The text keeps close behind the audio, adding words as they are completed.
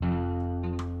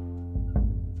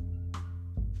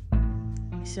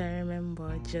So I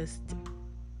remember just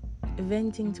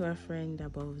venting to a friend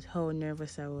about how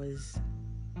nervous I was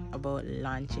about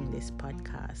launching this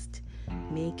podcast,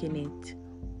 making it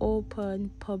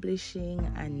open, publishing,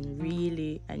 and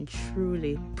really and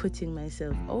truly putting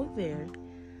myself out there.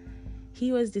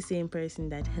 He was the same person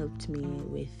that helped me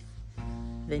with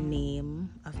the name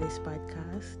of this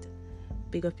podcast.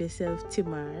 Big up yourself,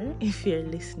 Timar, if you're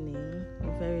listening.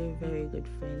 A very, very good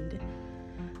friend.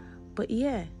 But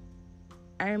yeah,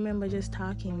 I remember just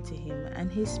talking to him,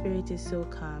 and his spirit is so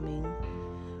calming,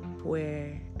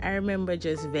 where I remember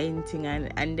just venting,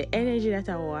 and the energy that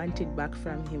I wanted back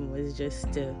from him was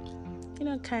just to,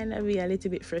 kind of be a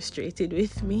little bit frustrated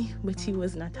with me, but he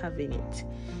was not having it.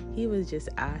 He was just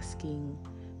asking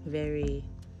very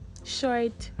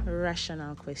short,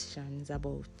 rational questions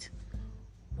about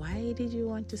why did you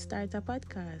want to start a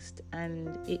podcast?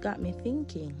 And it got me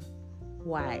thinking,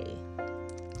 why?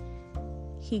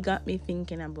 He got me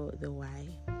thinking about the why.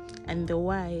 And the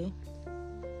why,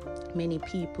 many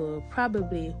people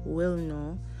probably will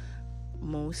know,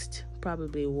 most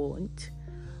probably won't.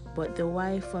 But the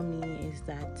why for me is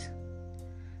that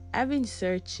I've been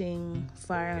searching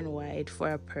far and wide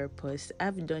for a purpose.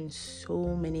 I've done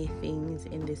so many things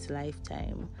in this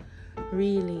lifetime.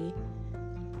 Really,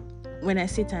 when I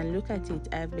sit and look at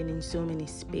it, I've been in so many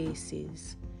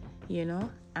spaces,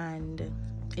 and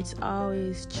it's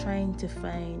always trying to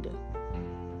find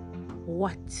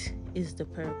what is the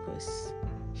purpose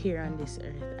here on this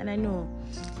earth. And I know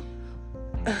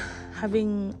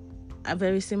having a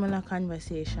very similar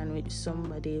conversation with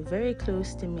somebody very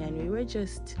close to me, and we were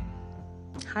just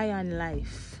high on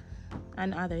life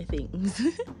and other things.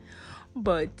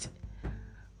 But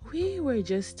we were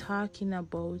just talking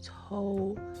about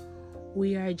how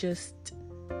we are just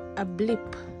a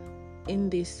blip in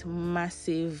this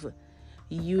massive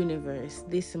universe,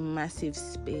 this massive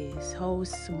space, how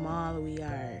small we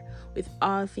are with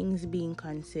all things being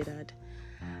considered.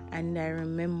 And I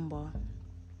remember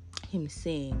him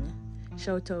saying,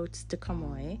 shout outs to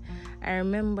Kamoy, I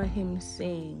remember him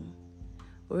saying,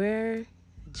 we're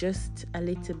just a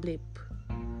little blip,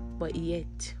 but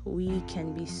yet we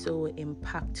can be so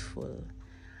impactful.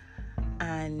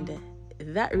 And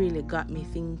that really got me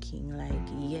thinking, like,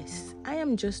 yes, I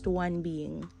am just one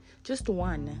being, just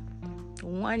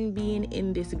one being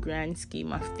in this grand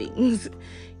scheme of things,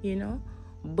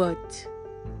 but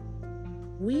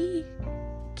we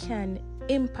can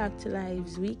impact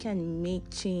lives, we can make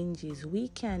changes, we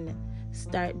can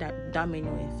start that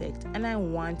domino effect. And I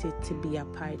wanted to be a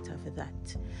part of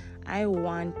that. I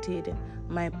wanted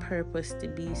my purpose to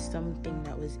be something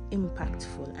that was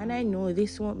impactful. And I know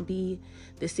this won't be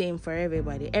the same for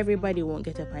everybody. Everybody won't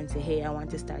get up and say, hey, I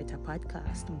want to start a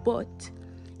podcast. But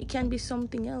it can be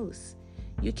something else.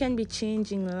 You can be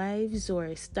changing lives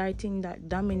or starting that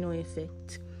domino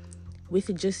effect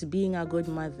with just being a good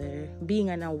mother, being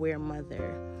an aware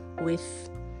mother, with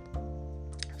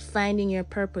finding your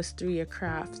purpose through your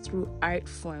craft, through art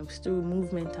forms, through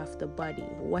movement of the body.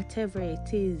 Whatever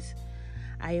it is,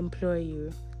 I implore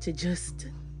you to just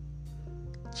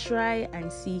try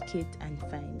and seek it and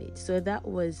find it. So that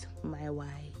was my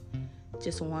why.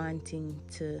 Just wanting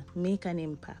to make an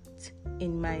impact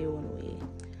in my own way.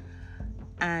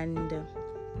 And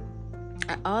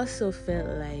I also felt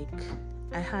like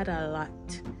I had a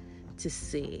lot to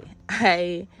say.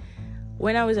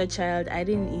 When I was a child, I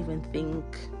didn't even think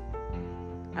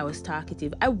I was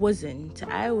talkative. I wasn't.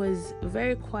 I was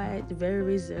very quiet, very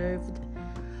reserved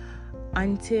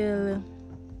until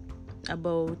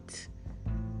about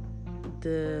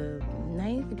the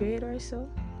 9th grade or so,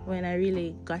 when I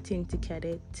really got into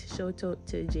cadet. Shout out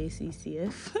to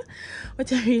JCCF.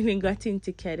 But I really got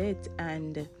into cadet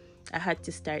and I had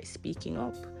to start speaking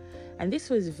up. And this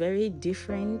was very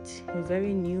different,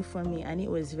 very new for me, and it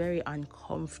was very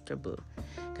uncomfortable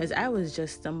because I was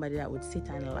just somebody that would sit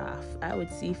and laugh. I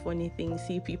would see funny things,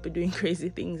 see people doing crazy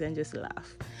things and just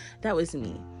laugh. That was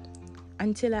me.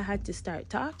 Until I had to start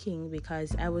talking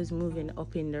because I was moving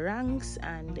up in the ranks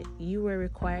and you were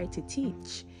required to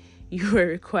teach. You were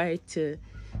required to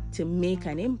make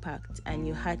an impact and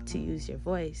you had to use your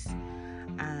voice.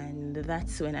 And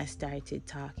that's when I started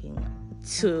talking.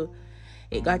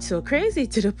 It got so crazy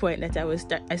to the point that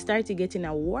I started getting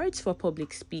awards for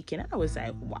public speaking. I was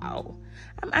like, wow,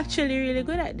 I'm actually really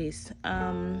good at this.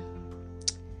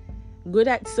 Good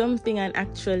at something and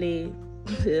actually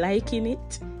liking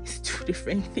it is two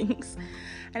different things.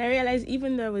 And I realized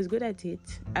even though I was good at it,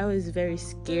 I was very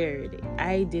scared.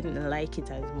 I didn't like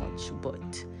it as much,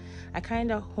 but I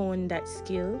kind of honed that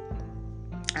skill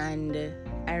and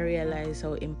I realized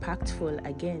how impactful,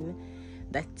 again,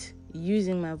 that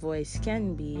using my voice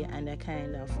can be, and I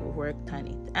kind of worked on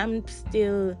it. I'm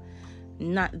still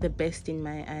not the best in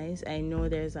my eyes. I know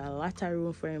there's a lot of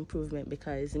room for improvement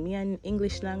because me and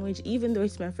English language, even though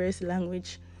it's my first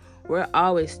language, we're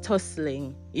always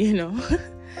tussling, and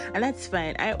that's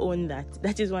fine. I own that.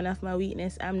 That is one of my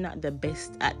weaknesses. I'm not the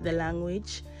best at the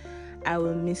language. I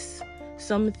will miss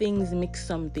some things, mix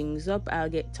some things up. I'll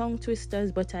get tongue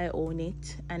twisters, but I own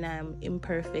it, and I'm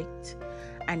imperfect,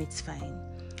 and it's fine.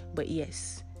 But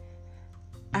yes,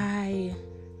 I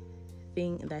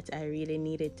think that I really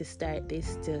needed to start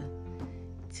this to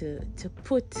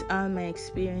put all my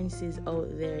experiences out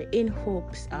there in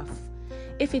hopes of,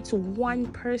 if it's one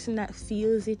person that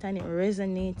feels it and it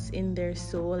resonates in their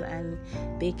soul and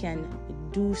they can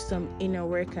do some inner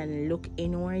work and look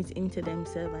inwards into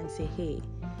themselves and say, hey,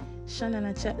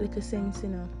 Shannon, chat little sense,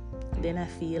 then I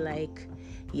feel like,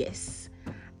 yes,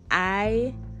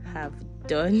 I have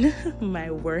done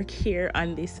my work here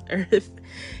on this earth,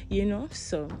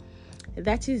 so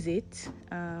that is it.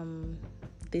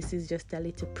 This is just a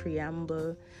little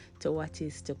preamble to what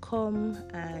is to come,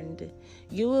 and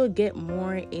you will get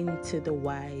more into the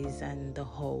whys and the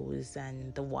hows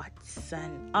and the whats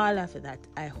and all of that.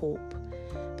 I hope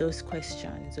those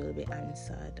questions will be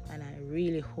answered, and I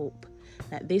really hope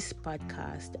that this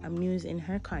podcast, A Muse in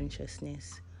Her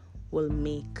Consciousness, will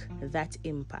make that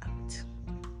impact.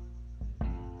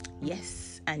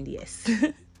 Yes and yes.